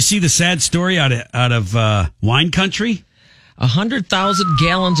see the sad story out of wine country? 100,000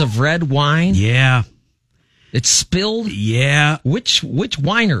 gallons of red wine. Yeah. It's spilled? Yeah. Which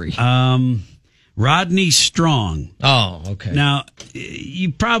winery? Rodney Strong. Oh, okay. Now,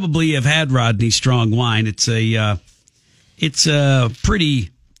 you probably have had Rodney Strong wine. It's a pretty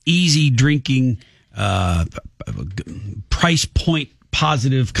easy drinking, price point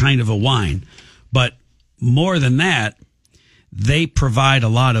positive kind of a wine. But more than that, they provide a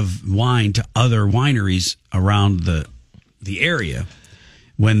lot of wine to other wineries around the area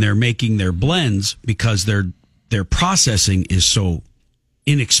when they're making their blends, because their processing is so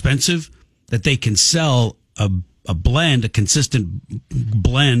inexpensive that they can sell a blend, a consistent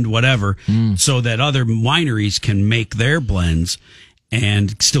blend, whatever, so that other wineries can make their blends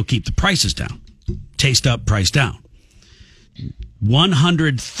and still keep the prices down. Taste up, price down.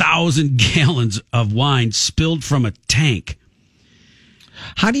 100,000 gallons of wine spilled from a tank.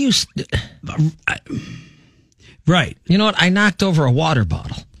 How do you... Right. You know what? I knocked over a water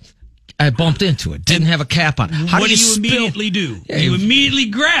bottle. I bumped into it. Didn't have a cap on it. How what do you immediately do? Yeah, you immediately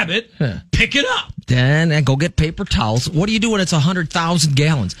grab it, pick it up. Then I go get paper towels. What do you do when it's 100,000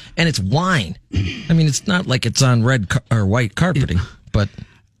 gallons and it's wine? I mean, it's not like it's on red or white carpeting, but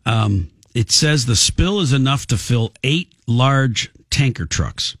it says the spill is enough to fill 8 large tanker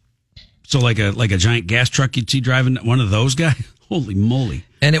trucks. So like a giant gas truck you'd see driving, one of those guys. Holy moly!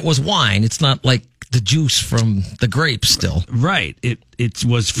 And it was wine. It's not like the juice from the grapes still. Right. It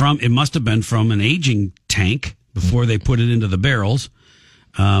must have been from an aging tank before they put it into the barrels.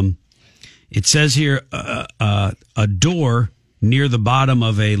 It says here a door near the bottom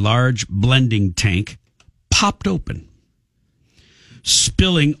of a large blending tank popped open,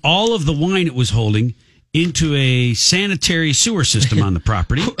 spilling all of the wine it was holding into a sanitary sewer system on the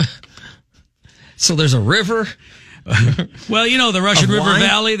property. So there's a river. Well, you know, the Russian River wine?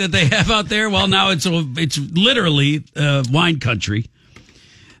 Valley that they have out there. Well, now it's literally wine country.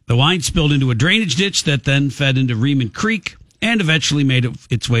 The wine spilled into a drainage ditch that then fed into Reman Creek and eventually made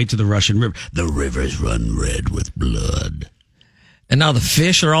its way to the Russian River. The rivers run red with blood. And now the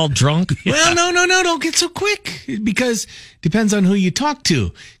fish are all drunk? Well, no, don't get so quick, because it depends on who you talk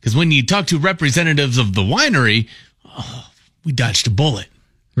to. Because when you talk to representatives of the winery, we dodged a bullet.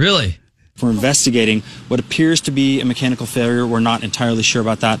 Really? We're investigating what appears to be a mechanical failure. We're not entirely sure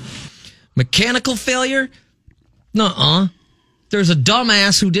about that. Mechanical failure? Nuh-uh. There's a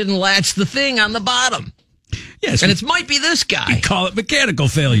dumbass who didn't latch the thing on the bottom. Yes. And it might be this guy. We call it mechanical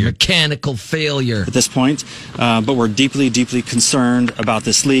failure. Mechanical failure. At this point, but we're deeply, deeply concerned about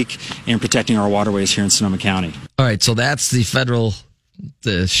this leak and protecting our waterways here in Sonoma County. All right, so that's the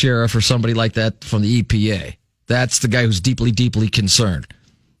sheriff or somebody like that from the EPA. That's the guy who's deeply, deeply concerned.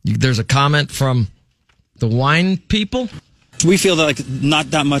 There's a comment from the wine people. We feel that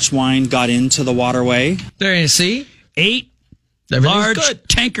not that much wine got into the waterway. There you see. 8 large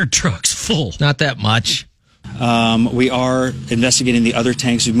tanker trucks full. Not that much. We are investigating the other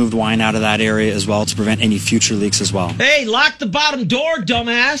tanks. We've moved wine out of that area as well to prevent any future leaks as well. Hey, lock the bottom door,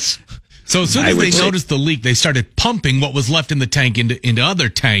 dumbass. So as soon as they noticed the leak, they started pumping what was left in the tank into other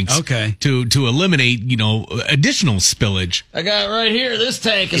tanks. Okay. To eliminate, additional spillage. I got it right here. This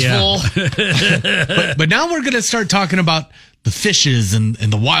tank is full. but now we're going to start talking about the fishes and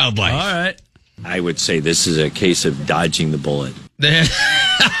the wildlife. All right. I would say this is a case of dodging the bullet.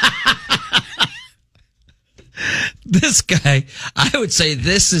 This guy, I would say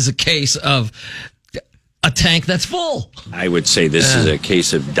this is a case of a tank that's full. I would say this is a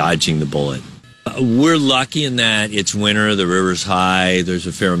case of dodging the bullet. We're lucky in that it's winter, the river's high, there's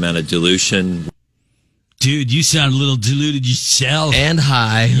a fair amount of dilution. Dude, you sound a little diluted yourself. And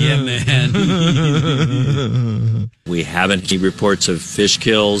high. Yeah, man. We haven't any reports of fish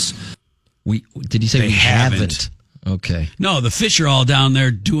kills. Did you say They we haven't. haven't? Okay. No, the fish are all down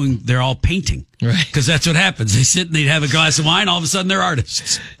there they're all painting. Right. Because that's what happens. They sit and they'd have a glass of wine, all of a sudden they're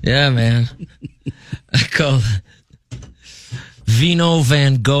artists. Yeah, man. I call it Vino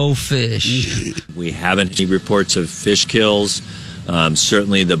Van Gogh fish. We haven't any reports of fish kills.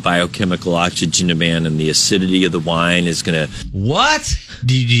 Certainly the biochemical oxygen demand and the acidity of the wine is going to... What?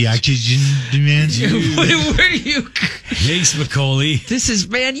 The oxygen demand? Where you... Hey, Spicoli. This is,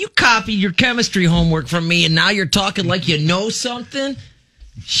 man, you copied your chemistry homework from me, and now you're talking like you know something?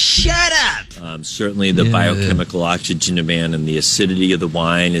 Shut up! Certainly the biochemical oxygen demand and the acidity of the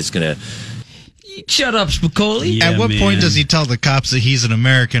wine is going to... Shut up, Spicoli. Yeah, At what man. point does he tell the cops that he's an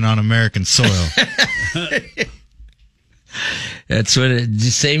American on American soil? That's what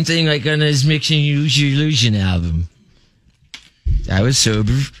the same thing like on his Mixing Use Your Illusion album. I was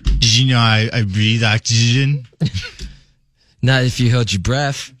sober. Did you know I breathe oxygen? Not if you held your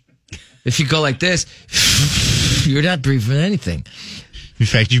breath. If you go like this, you're not breathing anything. In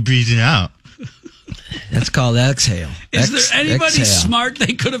fact, you're breathing out. That's called exhale. Is there anybody exhale. smart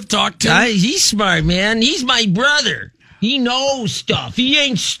they could have talked to? He's smart, man. He's my brother. He knows stuff. He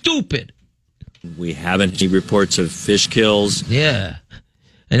ain't stupid. We haven't any reports of fish kills. Yeah.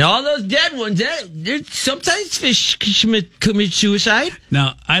 And all those dead ones, sometimes fish commit suicide.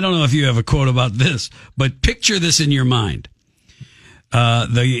 Now, I don't know if you have a quote about this, but picture this in your mind.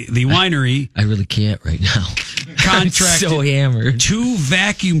 The winery I really can't right now. contracted I'm so hammered. 2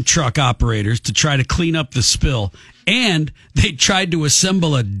 vacuum truck operators to try to clean up the spill, and they tried to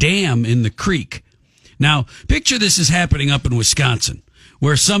assemble a dam in the creek. Now, picture this is happening up in Wisconsin,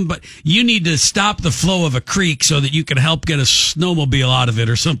 where you need to stop the flow of a creek so that you can help get a snowmobile out of it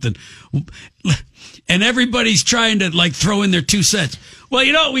or something. And everybody's trying to like throw in their 2 cents. Well,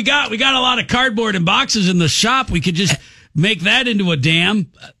 you know what we got? We got a lot of cardboard and boxes in the shop. We could just make that into a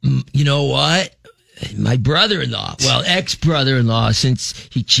dam. You know what? My brother-in-law, ex-brother-in-law, since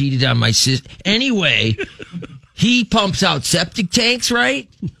he cheated on my sister. Anyway, he pumps out septic tanks, right?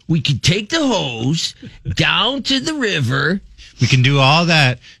 We could take the hose down to the river. We can do all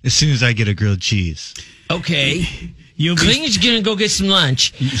that as soon as I get a grilled cheese. Okay. Klinger's going to go get some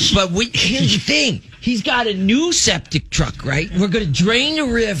lunch. But here's the thing. He's got a new septic truck, right? We're going to drain the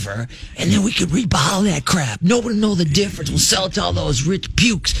river, and then we can rebottle that crap. Nobody will know the difference. We'll sell it to all those rich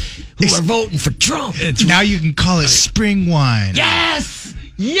pukes who are voting for Trump. Now you can call it spring wine. Yes!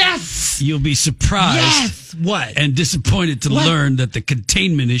 Yes! You'll be surprised Yes! What? and disappointed to learn that the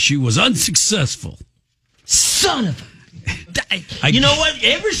containment issue was unsuccessful. Son of a... You know what?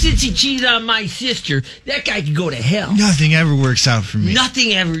 Ever since he cheated on my sister, that guy could go to hell. Nothing ever works out for me.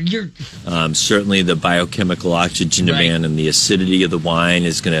 Nothing ever. Certainly the biochemical oxygen demand and the acidity of the wine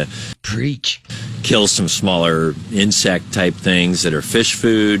is going to Preach. kill some smaller insect type things that are fish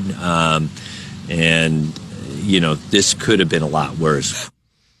food. This could have been a lot worse.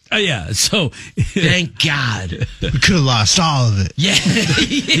 Yeah, so Thank God. We could have lost all of it. Yeah.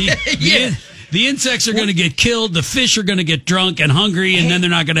 the insects are going to get killed, the fish are going to get drunk and hungry, and then they're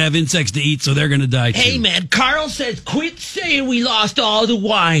not going to have insects to eat, so they're going to die too. Hey, man, Carl says quit saying we lost all the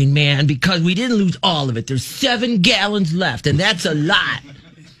wine, man, because we didn't lose all of it. There's 7 gallons left, and that's a lot.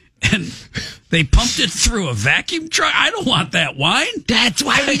 And they pumped it through a vacuum truck? I don't want that wine. That's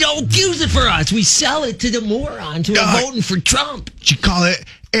why we don't use it for us. We sell it to the morons who are voting for Trump. You call it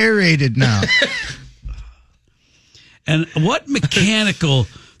aerated now. And what mechanical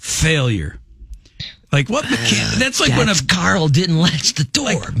failure? Like what? That's like when Carl didn't latch the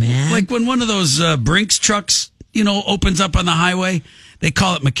door, man. Like when one of those Brinks trucks, opens up on the highway. They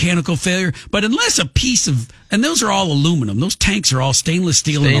call it mechanical failure. But unless a piece of, and those are all aluminum. Those tanks are all stainless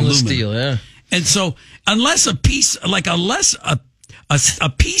steel and aluminum. Stainless steel, yeah. And so unless a piece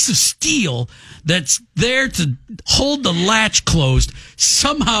of steel that's there to hold the latch closed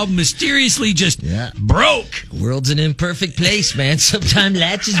somehow mysteriously just broke. World's an imperfect place, man. Sometimes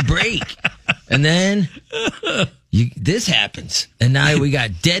latches break. And then this happens. And now we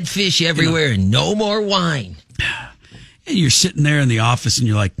got dead fish everywhere and no more wine. And you're sitting there in the office and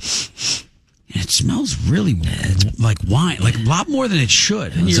you're like, it smells really like wine, like a lot more than it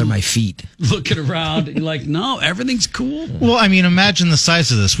should. And Those are my feet. Looking around and you're like, no, everything's cool. Well, I mean, imagine the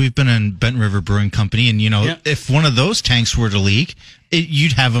size of this. We've been in Benton River Brewing Company, and, if one of those tanks were to leak,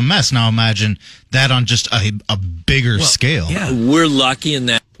 you'd have a mess. Now imagine that on just a bigger scale. Yeah. We're lucky in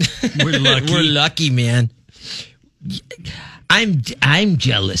that. We're lucky. We're lucky, man. I'm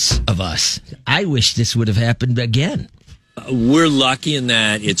jealous of us. I wish this would have happened again. We're lucky in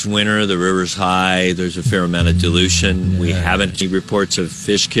that it's winter, the river's high, there's a fair amount of dilution. We haven't any reports of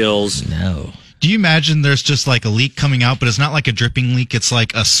fish kills. No. Do you imagine there's just like a leak coming out, but it's not like a dripping leak, it's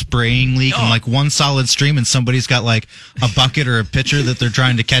like a spraying leak in like one solid stream, and somebody's got like a bucket or a pitcher that they're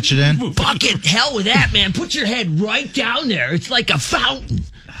trying to catch it in? Bucket, hell with that, man. Put your head right down there. It's like a fountain.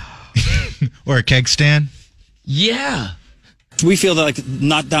 Or a keg stand? Yeah. We feel that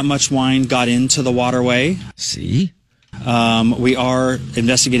not that much wine got into the waterway. See? We are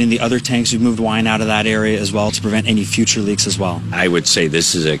investigating the other tanks. We've moved wine out of that area as well to prevent any future leaks as well. I would say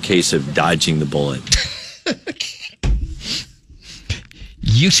this is a case of dodging the bullet.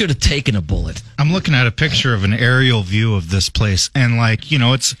 You should have taken a bullet. I'm looking at a picture of an aerial view of this place, and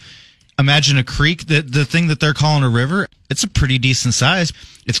it's imagine a creek, the thing that they're calling a river. It's a pretty decent size.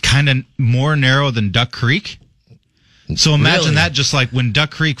 It's kind of more narrow than Duck Creek. So imagine that just like when Duck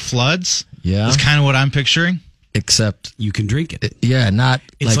Creek floods. Yeah. That's kind of what I'm picturing. Except, You can drink it. not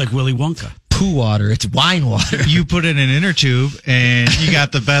It's like Willy Wonka. poo water. It's wine water. You put it in an inner tube, and you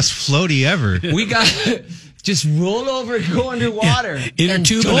got the best floaty ever. We got Just roll over and go underwater. Inner and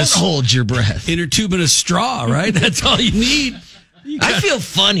tube don't and a- hold your breath. Inner tube and a straw, right? That's all you need. I feel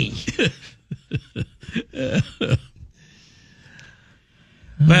funny.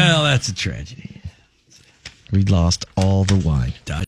 Well, that's a tragedy. We lost all the wine.